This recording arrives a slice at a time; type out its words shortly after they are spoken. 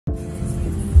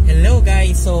Hello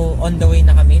guys! So on the way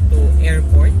na kami to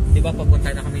airport. Diba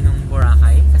papunta na kami ng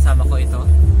Boracay. Kasama ko ito.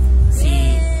 Si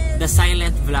The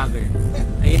Silent Vlogger.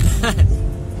 Ayan.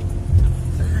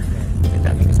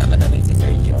 Kasama namin si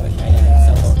Sir Josh.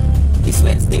 Ayan. So this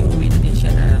Wednesday uwi na din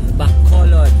siya ng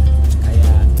Bacolod.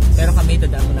 Kaya, pero kami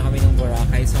dadaan muna kami ng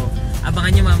Boracay. So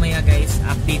abangan nyo mamaya guys.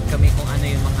 Update kami kung ano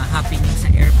yung mga happening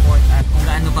sa airport at kung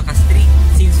gaano ba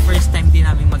ka-strict. Since first time din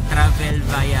namin mag-travel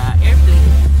via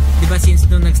airplane. Diba since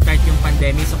nung nag-start yung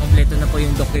pandemic, so kompleto na po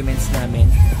yung documents namin.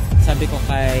 Sabi ko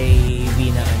kay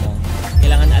Vina,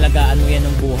 kailangan alagaan mo yan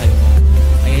ng buhay mo.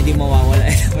 Kaya hindi mawawala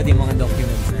dapat yung mga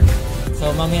documents namin.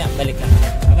 So mamaya balik ka.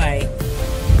 Bye-bye!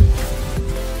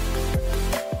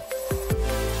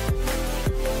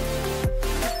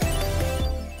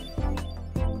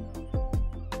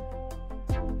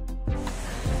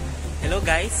 Hello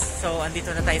guys! So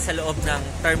andito na tayo sa loob ng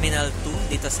Terminal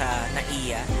 2 dito sa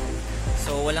NAIA.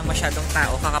 So walang masyadong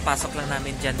tao, kakapasok lang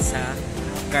namin dyan sa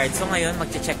guard. So ngayon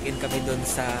magche-check-in kami dun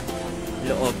sa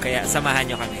loob, kaya samahan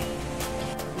nyo kami.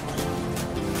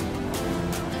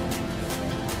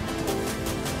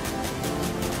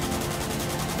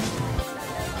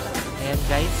 Ayan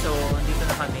guys, so andito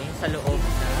na kami sa loob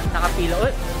na nakapila.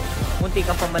 Oh, munti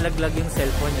kang pamalaglag yung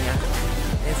cellphone niya.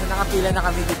 Ayan, so nakapila na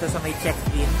kami dito sa may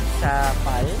check-in sa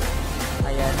PAL.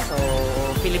 Ayan, so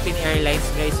Philippine Airlines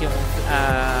guys yung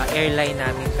airline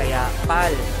namin, kaya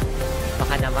PAL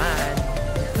baka naman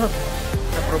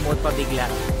na-promote pa bigla.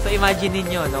 So imagine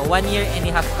niyo, no, 1 year and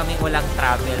a half kami walang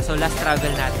travel. So last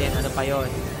travel natin, ano pa yon?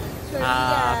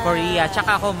 Korea.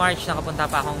 Tsaka ako March nakapunta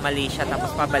pa akong Malaysia tapos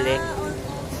pabalik.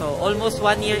 So almost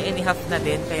 1 year and a half na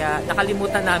din, kaya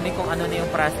nakalimutan namin kung ano na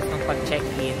yung process ng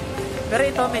pag-check-in. Pero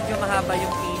ito medyo mahaba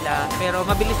yung pila, pero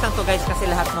mabilis lang to guys kasi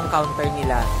lahat ng counter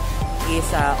nila is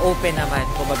open naman.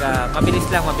 Kumbaga, mabilis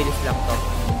lang to.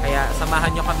 Kaya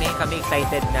samahan nyo kami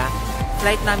excited na.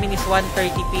 Flight namin is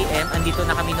 1:30 PM. Andito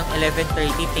na kami ng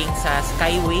 11:30 ping sa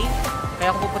Skyway.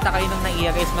 Kaya kung pupunta kayo ng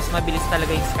NAIA guys, mas mabilis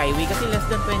talaga yung Skyway kasi less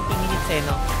than 20 minutes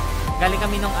no. Galing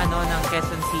kami ng ng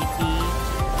Quezon City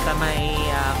sa may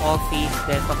office,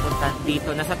 then papunta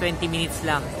dito. Nasa 20 minutes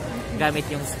lang gamit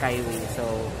yung Skyway. So,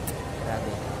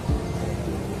 grabe.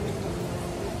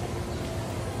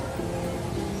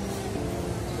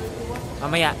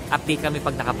 Mamaya, update kami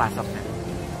pag nakapasok na.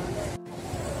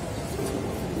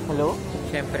 Hello?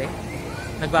 Siyempre,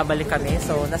 nagbabalik kami.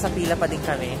 So, nasa pila pa din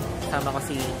kami. Sama ko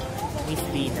si Miss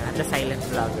Dina, The Silent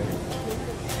Vlogger.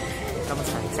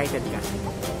 Kamusta? Excited ka?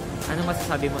 Ano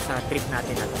masasabi mo sa trip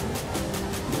natin na ito?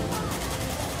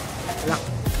 Wala.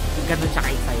 Ganun siya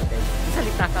ka-excited.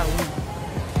 Salita ka,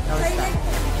 kamusta?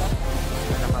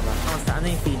 Ano ka ba? Kamusta? Ano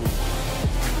yung feeling?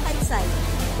 Excited.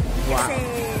 Wow. Kasi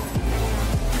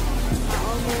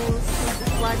almost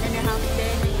 1.5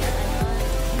 day na yun,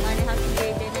 1.5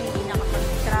 year din na hindi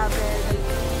nakapag-travel.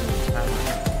 Yun.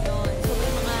 So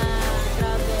may mga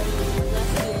travel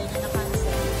last year na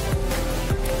na-cancel.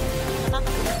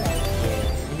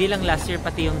 Nakaka-excited. Hindi lang last year,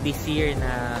 pati yung this year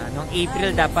na noong April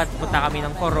dapat punta kami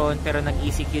ng Coron pero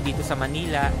nag-ECQ dito sa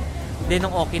Manila. Then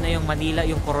nung okay na yung Manila,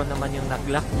 yung Coron naman yung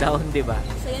nag-lockdown, di ba?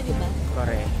 So yan, di ba?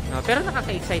 Correct. No, pero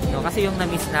nakaka-excite, no? Kasi yung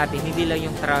na-miss natin, hindi lang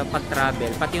yung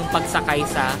pag-travel, pati yung pagsakay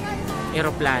sa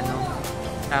eroplano.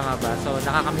 Tama ba? So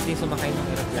nakakamiss din sumakay ng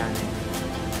eroplano.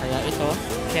 Kaya ito,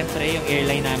 syempre yung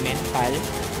airline namin, PAL.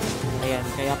 Ayan,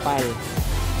 kaya PAL.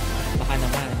 Baka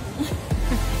naman.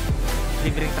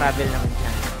 Libreng travel naman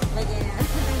siya. Lagyan na.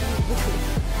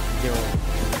 Yo.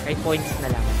 Kay points na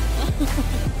lang.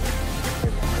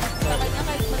 Sakay na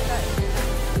kahit magkain na.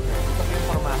 Ito yung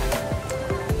formahan.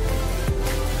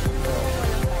 So,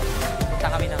 punta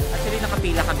kami ng, actually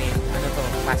nakapila kami,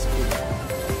 fast food.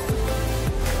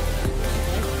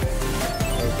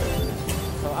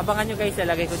 So, abangan nyo guys,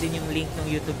 lalagay ko din yung link ng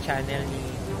YouTube channel ni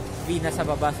Vina sa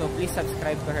baba. So, please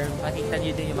subscribe to her. Makita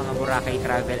nyo din yung mga Boracay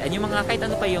travel. And yung mga, kahit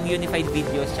ano pa yung unified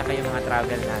videos, tsaka yung mga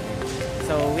travel natin.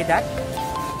 So, with that,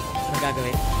 ano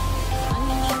gagawin? Ang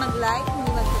hindi mag-like,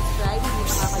 hindi mag-subscribe, hindi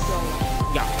makakajowa.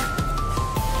 Yeah.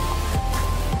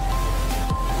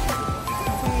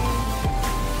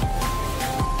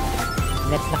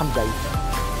 Next na kami guys.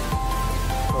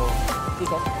 So,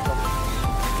 ticket.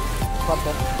 Swap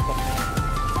that.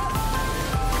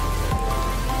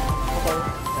 Okay.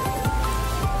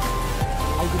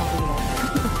 Ay, di na ko yun.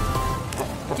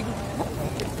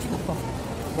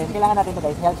 Then, kailangan natin ito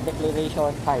guys, health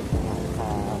declaration card sa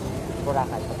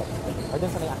Boracay. O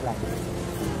dun sa may aklan.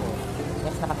 So,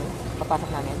 next na kami. Pagpasok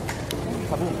namin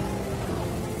sa boom.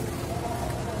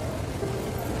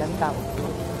 Daming tao.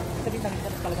 Sabihin namin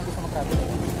talagang gusto mag-travel.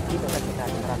 Dito sa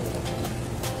natin, marami ito.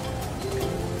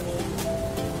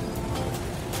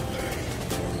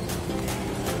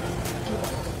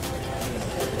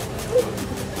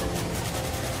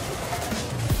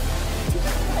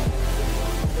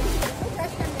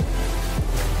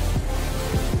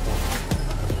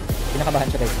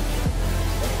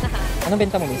 Anong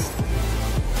benta mo, miss?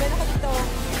 Meron ko dito.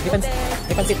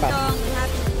 May pansit pa?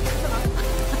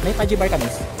 May Paji bar ka,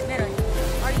 miss? Meron.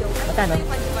 Oreo. Magkano?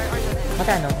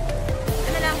 Magkano?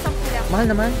 Ano lang, 10 lang.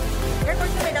 Mahal naman. Airport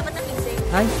na may dapat na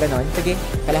 15. Ay, ganon. Sige,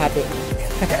 kalahati.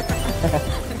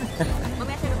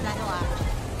 Mamaya siya ng plano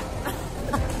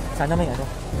Sana may ano.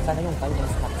 Sana yung pie na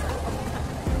snacks.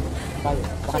 Pie.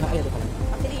 Baka nang ayaw pala.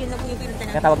 Actually, yun na po yung pinunta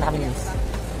namin. Natawag na kami ni miss.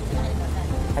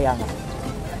 Kaya nga.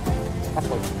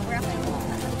 Passport. Boracay.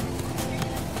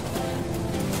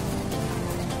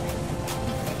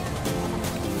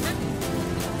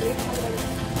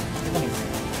 Ito, miss.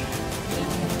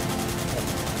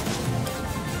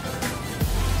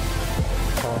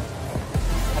 So,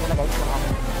 ano na guys? Yung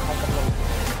aming pagkakalaw.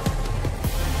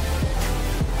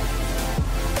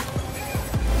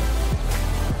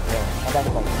 Ayan. Madami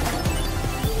ba?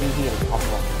 Reheal.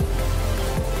 Ako.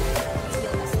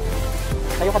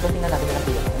 Tayo ka doon. Tingnan natin ng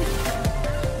pila.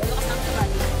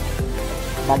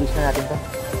 Baggage na natin to.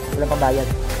 Walang pambayad.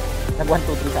 Nag 1,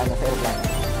 2, 3 sa ano, sa aeroplano.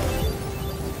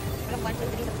 Walang 1, 2,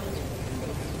 3 sa plane.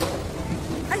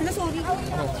 Ay, no, sorry.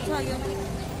 Sayang.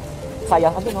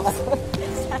 Sayang. Ano no?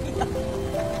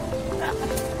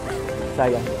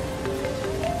 Sayang.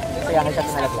 Sayangin siya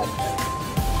pinalaglag.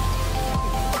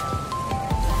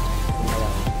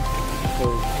 Ayan.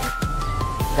 Okay.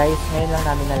 Guys, ngayon lang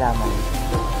namin nalaman.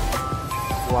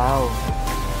 Wow.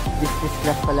 Business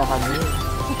class pala kami.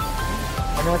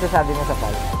 Ano masasabi mo sa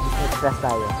pal? Business class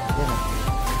tayo. Yan o.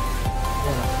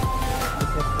 Yan o.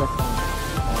 Business class kami.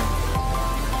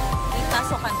 May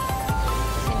kaso kami.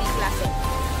 Kasi may klase.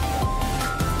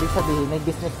 Ibig sabihin, may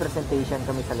business presentation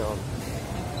kami sa loob.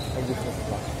 May business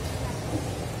class.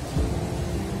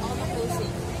 Ako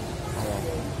mag-closing. Ayan.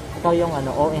 Ito yung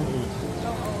ano, ONE.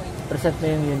 Present mo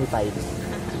yung Unified.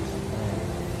 Ayan.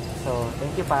 So,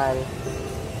 thank you, pal.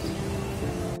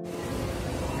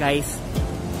 Guys,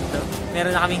 ito,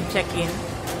 meron na kaming check-in.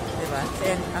 Diba?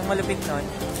 And ang malupit nun,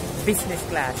 business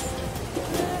class.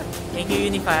 Thank you,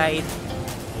 Unified.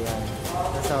 Ayan.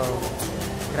 So,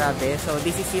 grabe. So,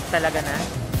 this is it talaga na.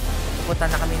 Pupunta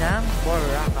na kami ng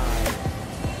Boracay.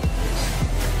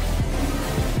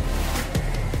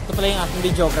 Ito pala yung aking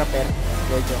videographer,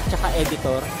 Jojo. Tsaka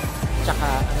editor. Tsaka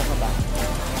ano pa ba?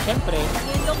 Siyempre.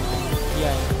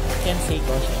 Yan. Sensei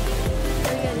ko siya.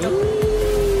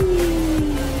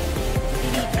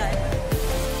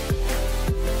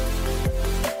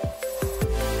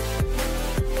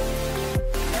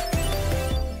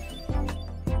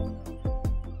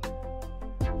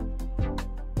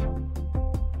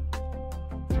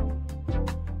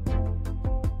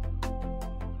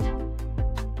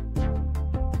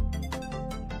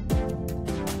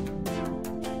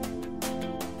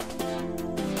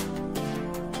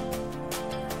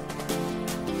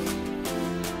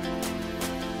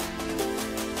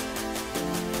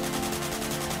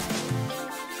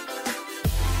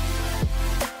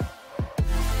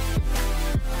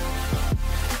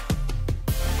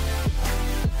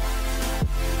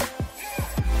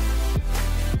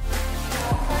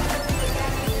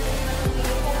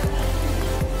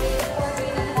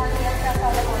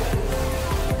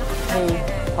 Hey,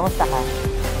 kamusta ka?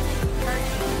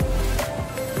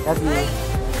 Love you.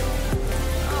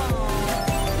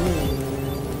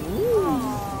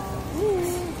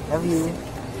 Love you.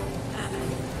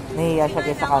 Nahiya siya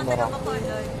guys sa camera.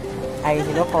 Ay,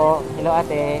 hello po. Hello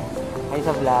ate. Ay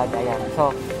sa vlog. Ayan.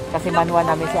 So, kasi manuwa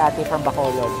namin si ate from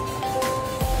Bacolod.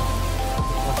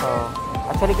 So,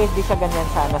 actually guys, di siya ganyan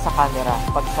sa, ano, sa camera.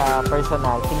 Pag sa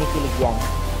personal, kinikilig yan.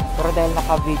 Pero dahil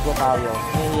naka-video tayo,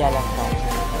 nahiya lang siya.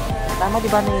 Tama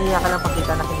diba, nahiya ka lang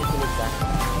pakita na kinikilig ka?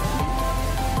 Ayan.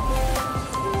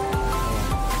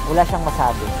 Wala siyang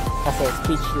masabi. Kasi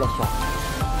speechless siya.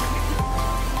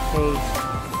 Okay.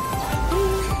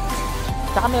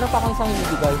 Tsaka meron pa akong isang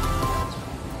hinibigay.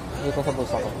 Dito sa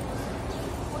bulsa ko.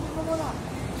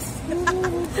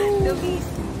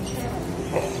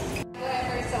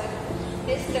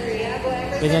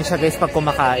 Ganyan siya guys pag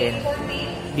kumakain.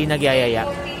 Di nagyayaya.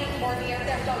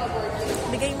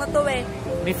 Bigay mo to eh.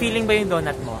 May feeling ba yung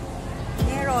donut mo?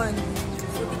 Meron.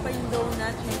 Suti pa yung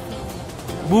donut. May feeling.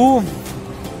 Boom!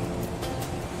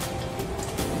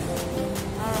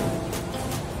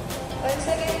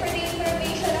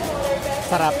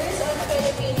 Sarap.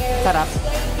 Sarap.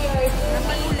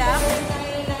 Napalulak.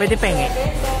 Pwede penge.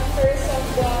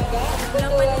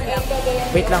 Walang palulak.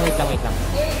 Wait lang.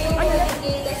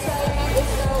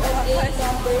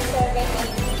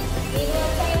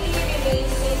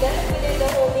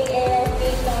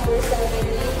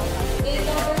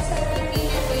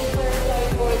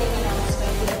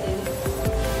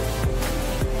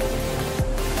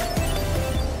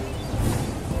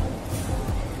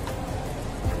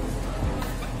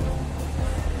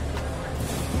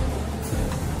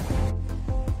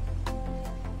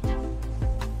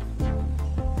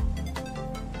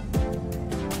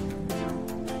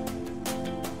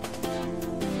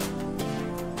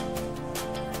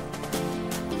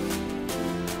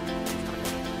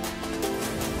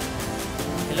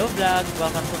 Hello vlog!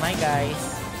 Welcome to my guys!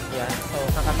 Yan, so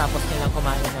kakatapos nilang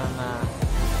kumain ng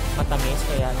matamis,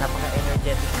 kaya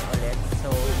napaka-energetic na ulit. So,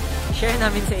 share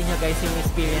namin sa inyo guys yung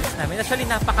experience namin. Actually,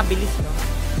 napakabilis no?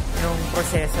 Nung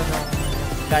proseso nung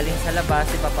galing sa labas,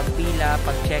 diba, pagpila,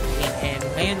 pag-check-in, and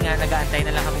ngayon nga, nag-aantay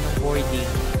na lang kami ng boarding.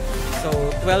 So,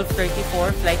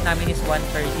 12:34, flight namin is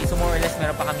 1:30. So, more or less,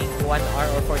 meron pa kaming 1 hour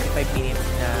or 45 minutes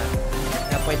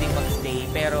na pwedeng mag-stay.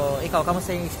 Pero, ikaw,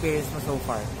 kamusta yung experience mo so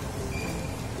far?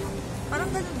 Parang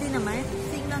ganun din naman.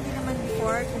 Same lang din naman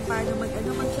before kung paano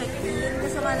mag-check-in.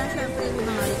 Kasama lang syempre yung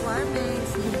mga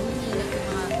requirements, yung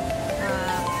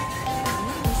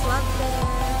swab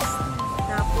test,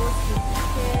 tapos yung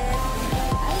ticket,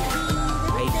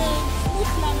 ID,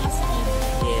 smooth lang as in.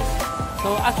 Yes.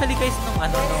 So, actually guys,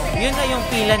 yun na yung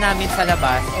pila namin sa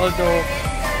labas.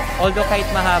 Although kahit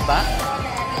mahaba,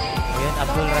 ayun,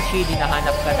 Abdul Rashid,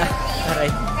 hinahanap ka na.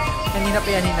 Alright. Kanina pa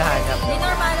yan hinahanap. Di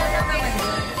normal lang naman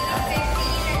yun.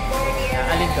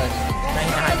 Alin doon? Na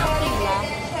hinahanap?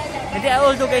 Hindi,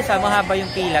 although guys, mahaba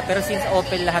yung pila. Pero since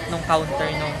open lahat ng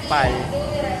counter ng PAL,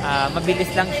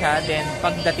 mabilis lang siya. Then,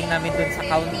 pagdating namin doon sa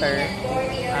counter,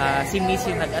 si Miss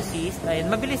yung nag-assist. Ayun,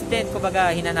 mabilis din.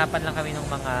 Kumbaga, hinanapan lang kami ng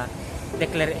mga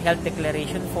health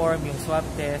declaration form, yung swab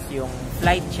test, yung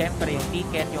flight, syempre, yung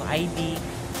ticket, yung ID.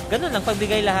 Ganun lang,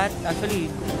 pagbigay lahat. Actually,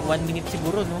 1 minute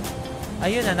siguro, no?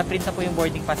 Ayun na, naprint na po yung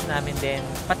boarding pass namin din.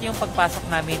 Pati yung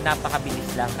pagpasok namin,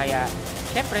 napakabilis lang. Kaya,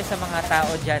 syempre, sa mga tao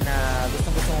dyan na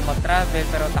gusto mo mag-travel,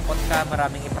 pero takot ka,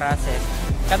 maraming i-process.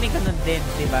 Kami ganun din,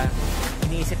 di ba?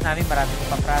 Iniisip namin maraming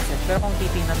ipaprocess. Pero kung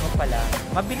titingnan mo pala,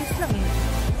 mabilis lang eh.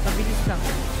 Mabilis lang.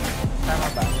 Tama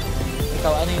ba?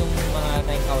 Ikaw, ano yung mga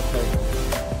na-encounter mo?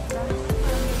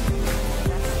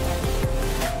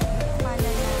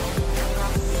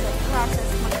 Process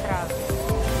mag-travel.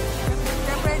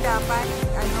 Siyempre dapat,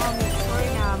 make sure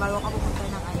na bago ka pupunta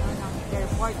ng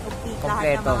airport, complete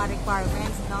lahat ng mga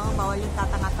requirements, no? Bawal yung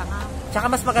tatanga-tanga. Tsaka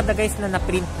mas maganda guys na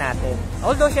na-print natin.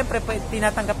 Although syempre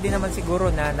tinatanggap din naman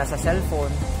siguro na nasa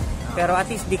cellphone, pero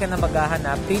at least di ka na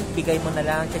maghahanap, print, bigay mo na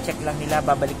lang, check lang nila,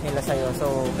 babalik nila sa'yo.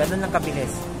 So, ganun lang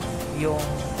kabilis yung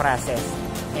process.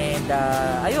 And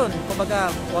ayun, kumbaga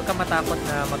huwag ka matakot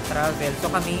na mag-travel. So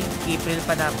kami, April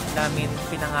pa namin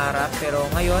pinangarap, pero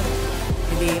ngayon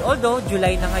hindi, although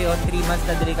July na ngayon, 3 months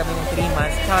na dali kami ng 3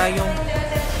 months. Tsaka yung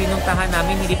pinuntahan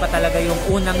namin, hindi pa talaga yung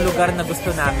unang lugar na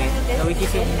gusto namin, which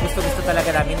is yung gusto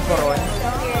talaga namin, Coron.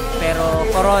 Pero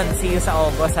Coron, see you sa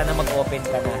August, sana mag-open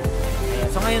ka na. Ayan.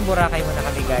 So ngayon Boracay muna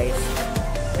kami guys.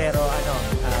 Pero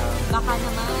baka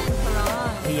naman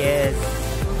Coron. Yes.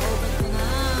 Mag-open ka na.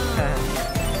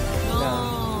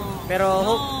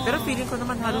 Pero feeling ko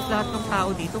naman halos lahat ng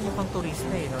tao dito mukhang turista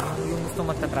eh, no? Yung gusto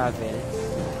magta-travel.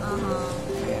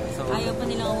 So, ayaw pa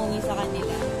nilang umuwi sa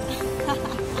kanila.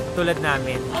 Tulad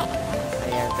namin.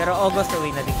 Ayan. Pero August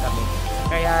uwi na din kami.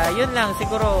 Kaya yun lang,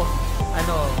 siguro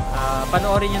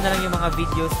panoorin nyo na lang yung mga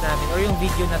videos namin or yung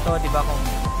video na to, di ba, kung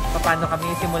paano kami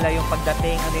simula yung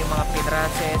pagdating, ano yung mga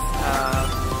process,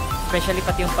 especially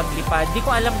pati yung paglipad. Di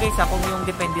ko alam guys kung yung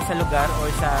depende sa lugar or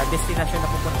sa destination na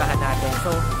pupuntahan natin.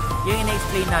 So, yung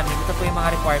ina-explain namin, ito po yung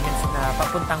mga requirements na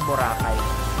papuntang Boracay.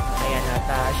 Ayan, at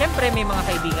syempre may mga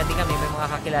kaibigan din kami, may mga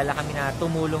kakilala kami na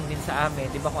tumulong din sa amin,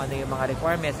 di ba, kung ano yung mga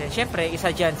requirements. And syempre, isa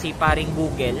dyan si paring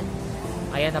Google.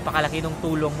 Ayan, napakalaki ng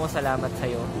tulong mo, salamat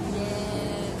sa'yo.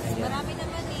 Yes, ayan. Marami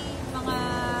naman mga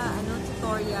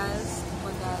tutorials,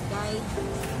 mga guide.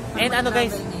 And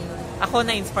guys, ako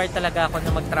na-inspire talaga ako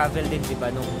na mag-travel din, di ba,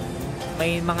 nung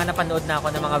may mga napanood na ako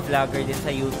ng mga vlogger din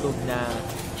sa YouTube na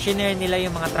shinare nila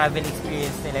yung mga travel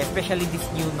experience nila, especially this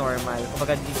new normal.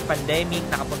 Kumbaga this pandemic,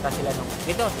 nakapunta sila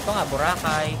ito nga,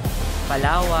 Boracay,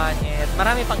 Palawan, and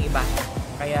marami pang iba.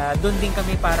 Kaya doon din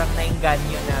kami parang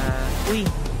nainganyo na, uy,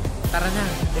 tara na,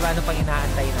 di ba, ano pang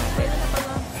inaantay natin?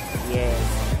 Yes.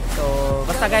 So,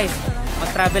 basta guys,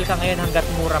 mag-travel ka ngayon hanggat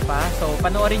mura pa. So,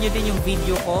 panoorin nyo din yung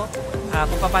video ko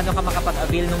kung paano ka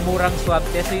makapag-avail ng murang swab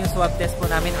test. So, yung swab test po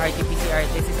namin, RT-PCR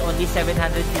test, is only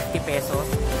 750 pesos.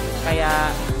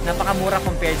 Kaya, napakamura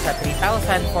compared sa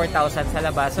 3,000, 4,000 sa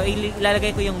labas. So,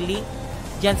 ilalagay ko yung link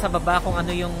dyan sa baba kung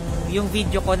ano yung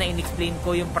video ko na in-explain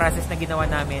ko yung process na ginawa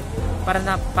namin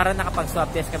para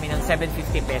nakapag-swab test kami ng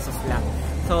 750 pesos lang.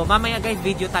 So, mamaya guys,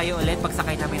 video tayo ulit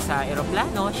pagsakay namin sa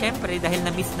aeroplano. Syempre, dahil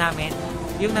na-miss namin,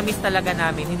 yung na-miss talaga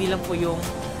namin, hindi lang po yung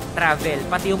travel,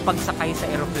 pati yung pagsakay sa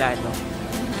aeroplano.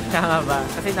 Tama ba?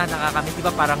 Kasi nakakamiss, di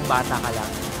ba, parang bata ka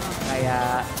lang.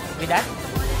 Kaya, with that,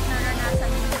 naranasan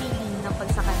yung feeling ng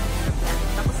pagsakay ng aeroplano.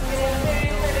 Tapos,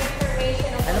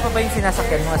 ano pa ba yung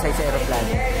sinasakyan mo aside sa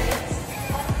aeroplano?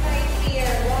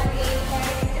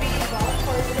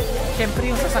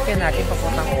 syempre yung sasakyan natin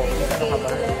papuntang office, ano ka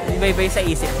ba? Iba-iba sa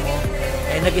isip mo.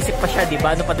 Eh, nag-isip pa siya, di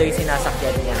ba? Ano pa daw yung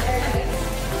sinasakyan niya?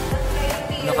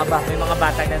 Ano ka ba? May mga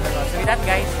bata na nanonood. So with that,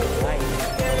 guys, bye!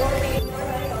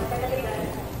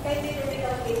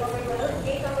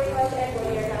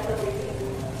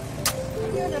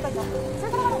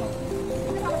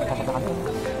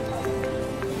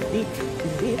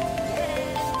 Hindi.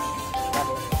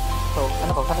 So,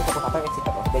 ano to? Saan ito po? After exit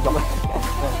na to? Joke lang.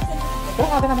 Pero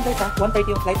nga namin guys ha, 1:30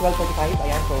 yung flight, 12:45.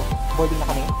 Ayan, so boarding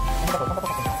na kami. Ano ba to? Saan ba to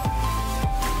kasi?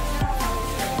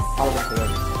 Follow us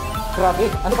here. Grabe!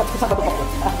 Ano ba? Saan ba to po?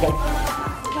 Guys.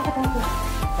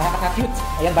 Nakaka-cute.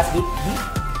 Ayan, bus gate.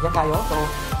 Yan tayo. So,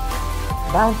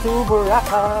 down to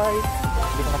Boracay.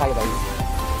 Dito na tayo guys.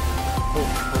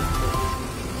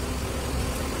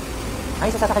 Ay,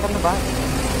 sasakay kami ng bus.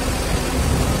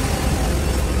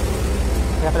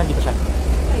 Kaya pala dito siya.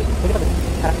 Pwede pa doon.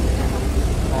 Harap.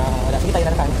 Wala. Sige tayo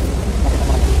na tayo. Nakita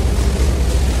mo lang.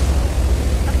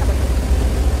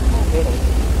 Okay.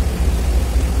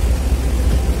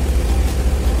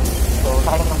 So,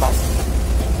 sakay kami ng bus.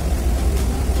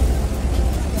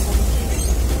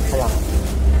 Kaya.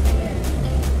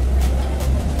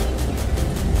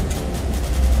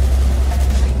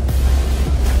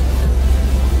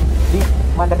 Di,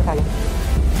 mandar na tayo.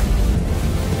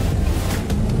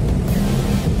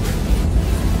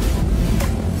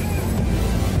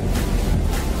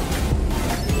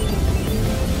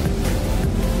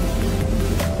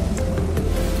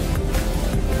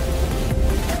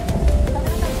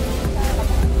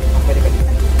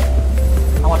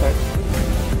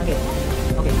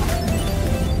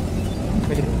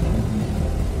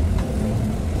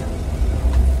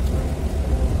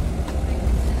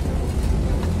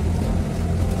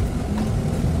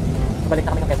 Balik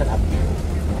na kami ng Quezon Ave.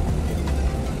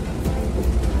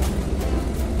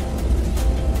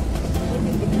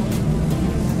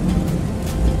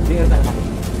 Clear na naman.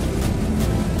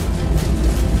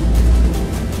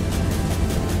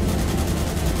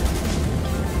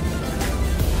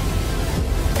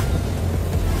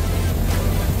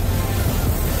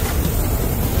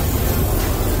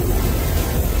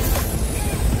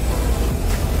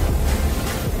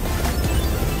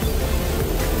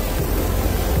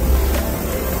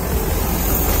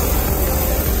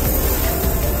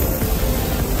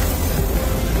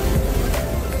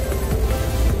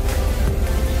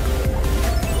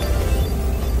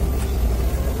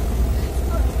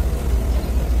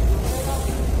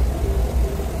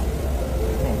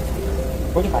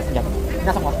 Boarding pass, dyan.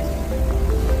 Nasa mo?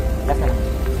 Last na lang.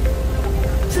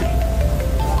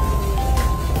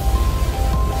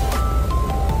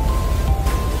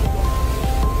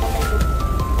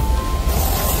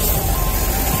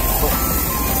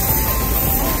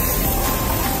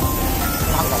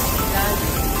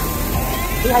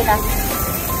 Say hi ka.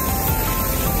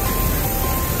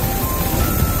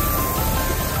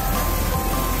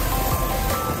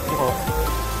 Sige po.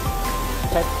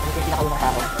 Check, ito yung pinakaunang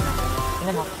tao.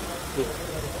 Tingnan mo. Okay.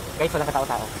 Guys, walang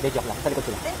katao-tao. De joke lang. Sa likod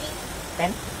sila. 10?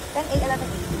 10, 8, 11,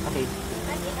 8. Okay. 10,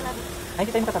 8, 11. Ay,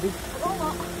 hindi tayo makatabi. Oo nga.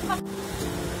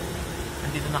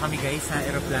 Nandito na kami guys sa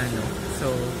aeroplano. So,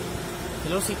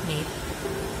 hello seatmate.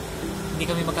 Hindi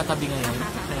kami magkatabi ngayon.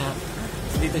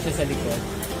 Dito siya sa likod.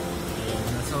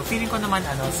 So, feeling ko naman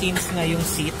since nga yung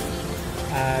seat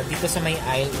dito sa may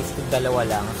aisle is dalawa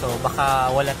lang. So,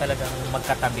 baka wala talagang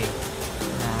magkatabi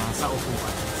na sa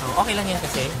upuan. So, okay lang yan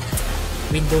kasi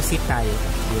window seat tayo.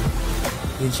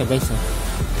 Yun siya guys.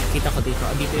 Kita ko dito.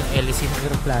 Dito yung LC ng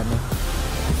aeroplano.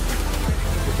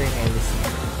 Dito yung LC.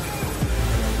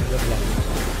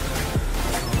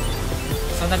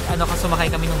 So, sumakay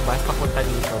kami ng bus papunta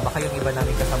dito. Baka yung iba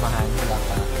namin kasamahan. Wala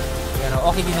pa. Pero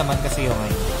okay din naman kasi yung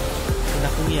ngayon. Na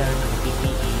kuya,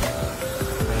 naka-PPE.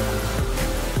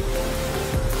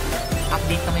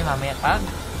 Update kami mamaya pag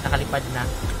nakalipad na.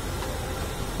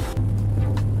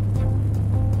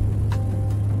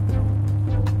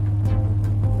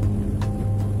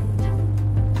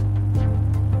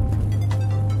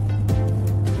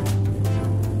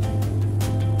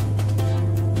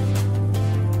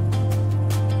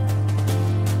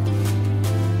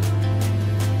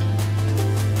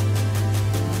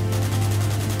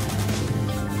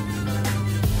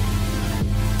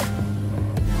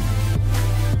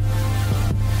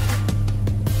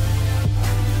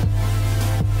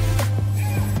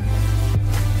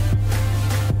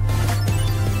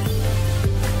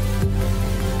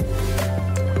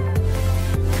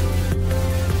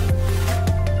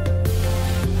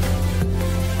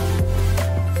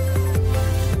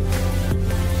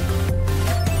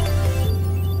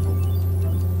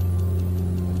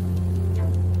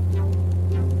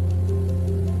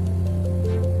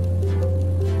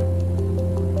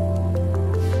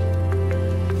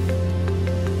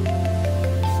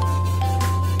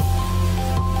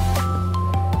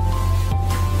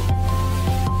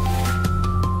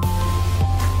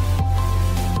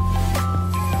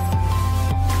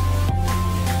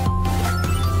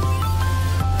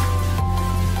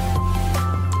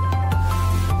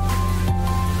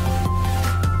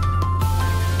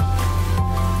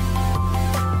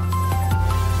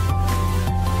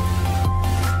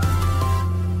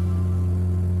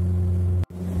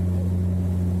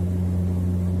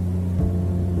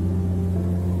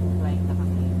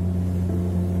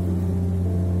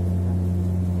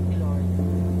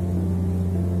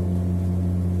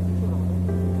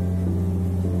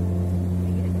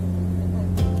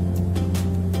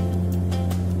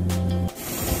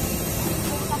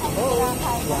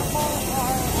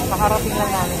 kakarating lang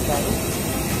namin guys.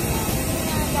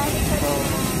 So,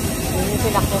 yun yung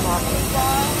sinakyan namin.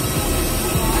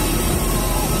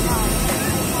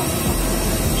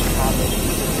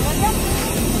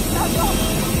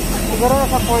 Siguro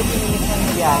nasa 40 minutes na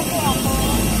yung biyahe.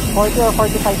 40 or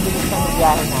 45 minutes na yung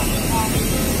biyahe namin.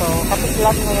 So,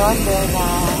 kapitlat ngayon, then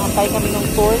antay kami ng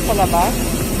tour sa labas.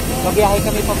 Magbiyahe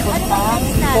kami papuntang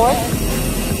port.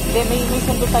 Then may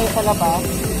sundo tayo sa labas.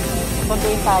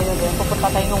 Sunduin tayo din.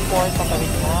 Pupunta tayo ng port sa tawid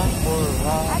na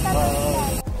Boracay.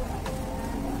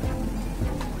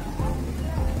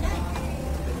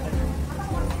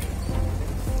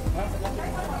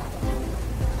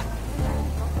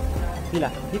 Bila,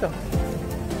 dito.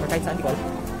 Or kahit saan, di ko.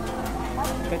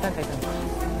 Kahit saan.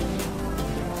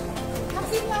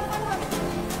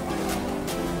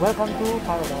 Welcome to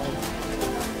Paradise.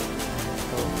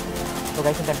 So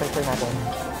guys, yung temperature natin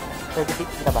 36,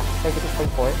 kita ba?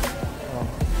 36.4.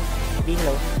 Being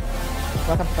low.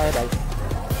 Welcome to Paradise.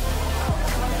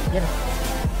 Yan.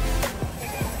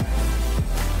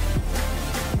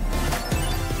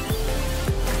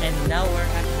 And now we're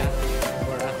at the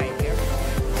Boracay Airport.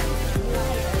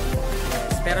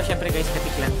 Pero syempre guys,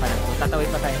 katiklan pa lang.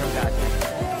 Tatawid pa tayo ng dati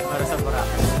para sa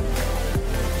Boracay.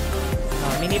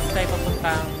 Minute tayo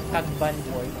papuntang Tagban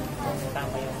Boy.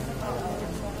 Tama yung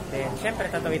then, syempre,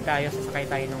 tatawid tayo. Sasakay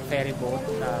tayo ng ferry boat.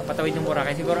 Patawid ng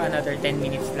Boracay. Siguro another 10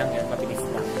 minutes lang yan. Mabilis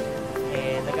lang.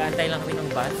 And nag-aantay lang kami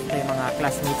ng bus. Ito yung mga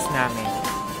classmates namin.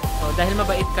 So, dahil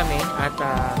mabait kami at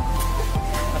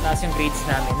mataas yung grades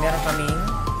namin, meron kaming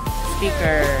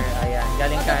sticker. Ayan.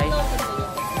 Galing kay...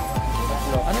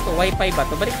 Ano to? Wi-Fi ba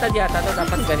to? Baliktad yata to.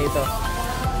 Dapat ganito.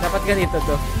 Dapat ganito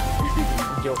to.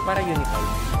 Joke. Para unified.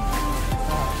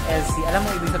 LC. Alam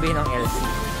mo ibig sabihin ng LC?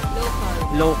 Low carb.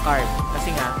 Low carb. Kasi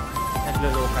nga,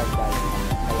 naglo-low carb tayo.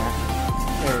 Kaya,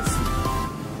 LC.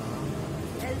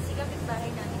 LC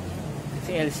kapitbahay namin.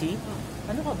 Si LC?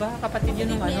 Ano ka ba? Kapatid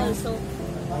yun ng ano? Elso.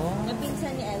 Oh.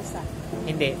 Napinsan ni Elsa.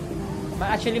 Hindi.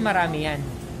 Actually, marami yan.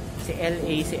 Si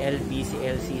LA, si LB, si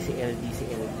LC, si LD, si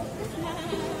LB.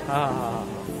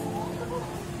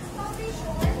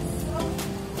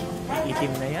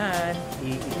 Iitim na yan.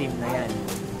 Iitim na yan.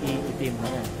 Iitim na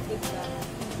yan.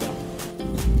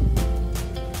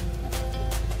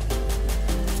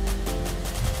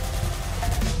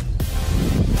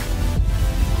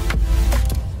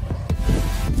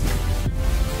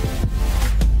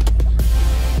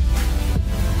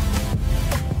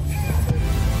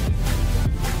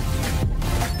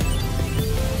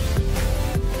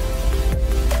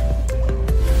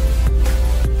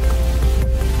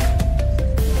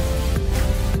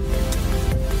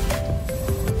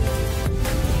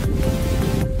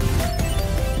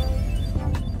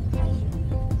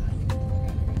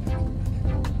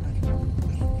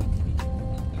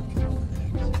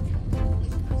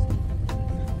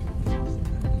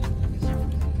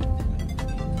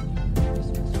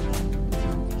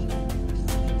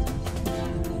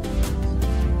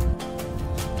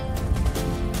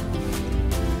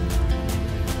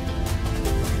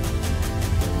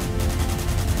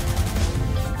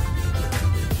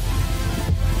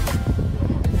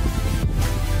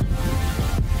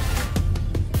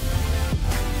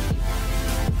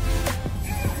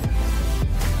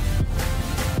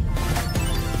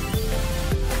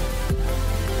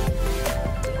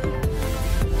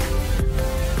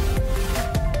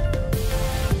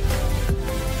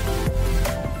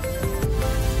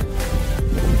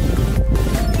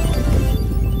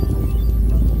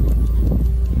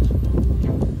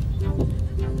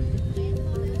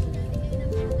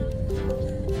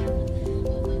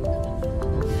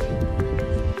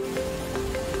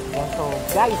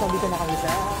 Guys, nandito na kami sa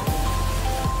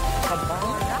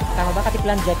tama ba?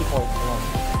 Katiplan Jetty Port. Ayan.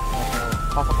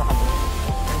 Pasok na kami.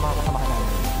 Yung mga kasamahan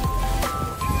namin.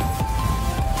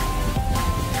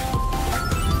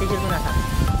 Tigil mo na sa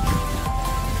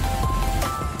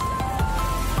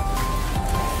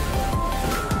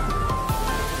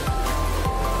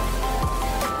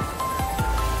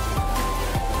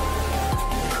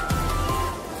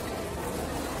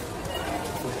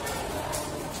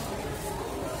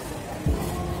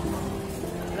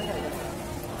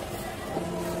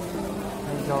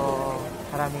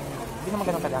maraming, hindi naman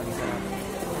ganun kadami sa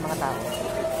mga tao.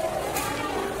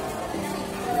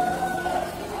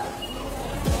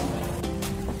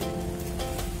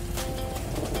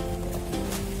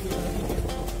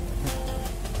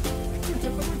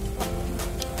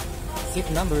 Seat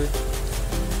number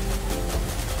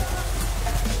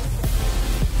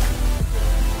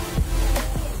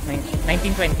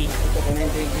 1920. 1920.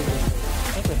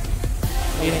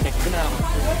 Ayun yung text.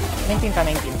 19 ka,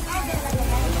 19.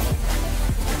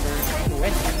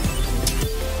 20.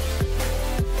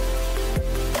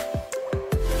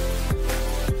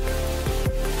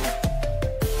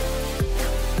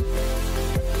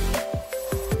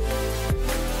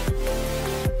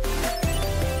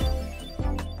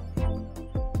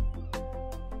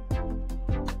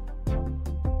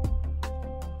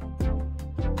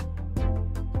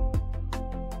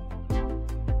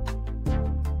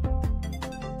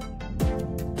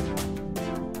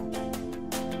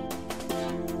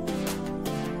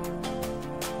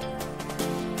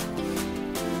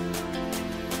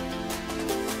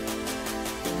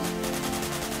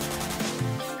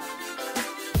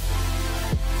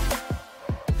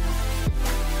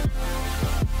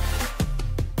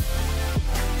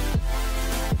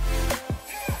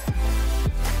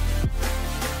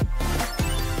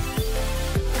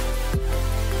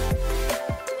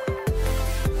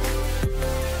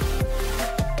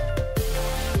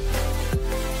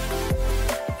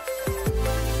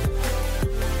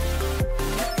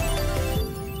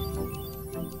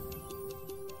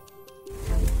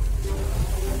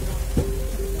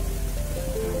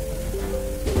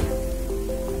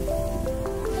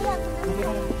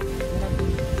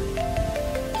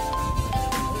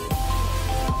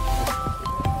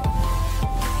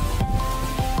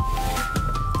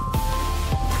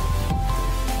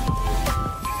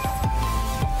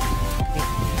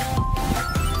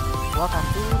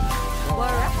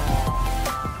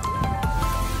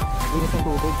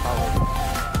 power.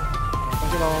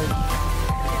 Thank you, Lord.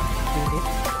 Thank you.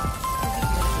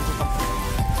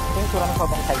 Ito yung sura ng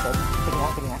sobrang excited. Sige nga,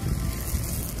 sige nga.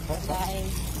 Bye.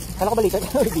 Kala ko baliktad.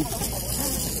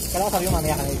 Kala ko sabi yung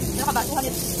mamaya ka na. Ano ka ba?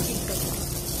 200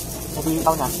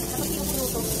 Nabitaw na.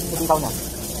 Nabitaw na.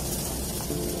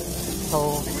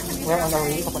 So, we're on our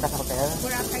way. Papunta sa hotel.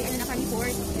 Boracay, ano na kami,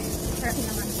 port. Parating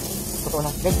naman. Totoo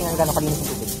na. Guys, tingnan gano'ng kalinis yung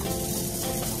tubig.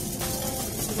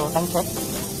 So, time check.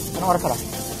 Anong oras pala?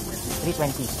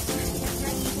 3:20.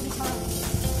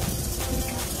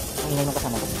 Ang ingay ng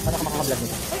kasama ko. Paano ka makakablog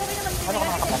nito? Paano ka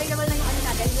makakablog? Available na yung ano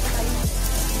natin. Hindi na tayo.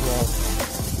 Yes.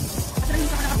 At hindi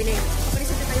ka nakabili.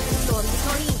 Paparisip na tayo ng doon.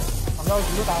 Sorry. Ang Lord,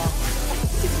 luta.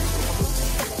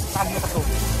 Sabi mo sa pro.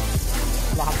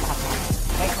 Lahat na.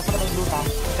 Guys, mas maganda yung luta.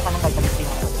 Ito pa ng vitamin C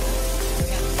na.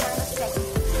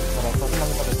 Correct. So, tingnan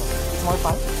nito dito. Small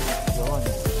fun. Yun.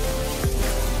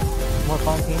 Small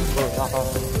fountain. Good.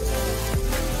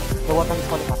 The water is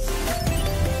calling us.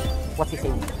 What he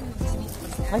saying?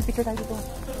 Ay, picture tayo dito.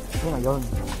 Yun na, yun.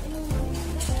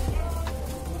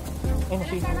 Ayun,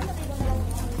 see.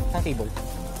 Saan table?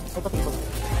 Ito table.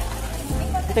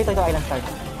 Ito, Island Star.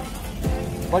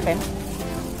 Ball pen?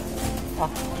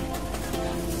 Ah.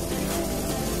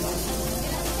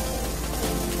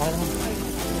 Ayan na,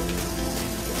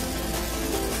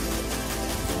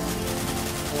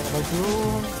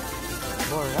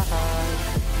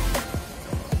 Boracay.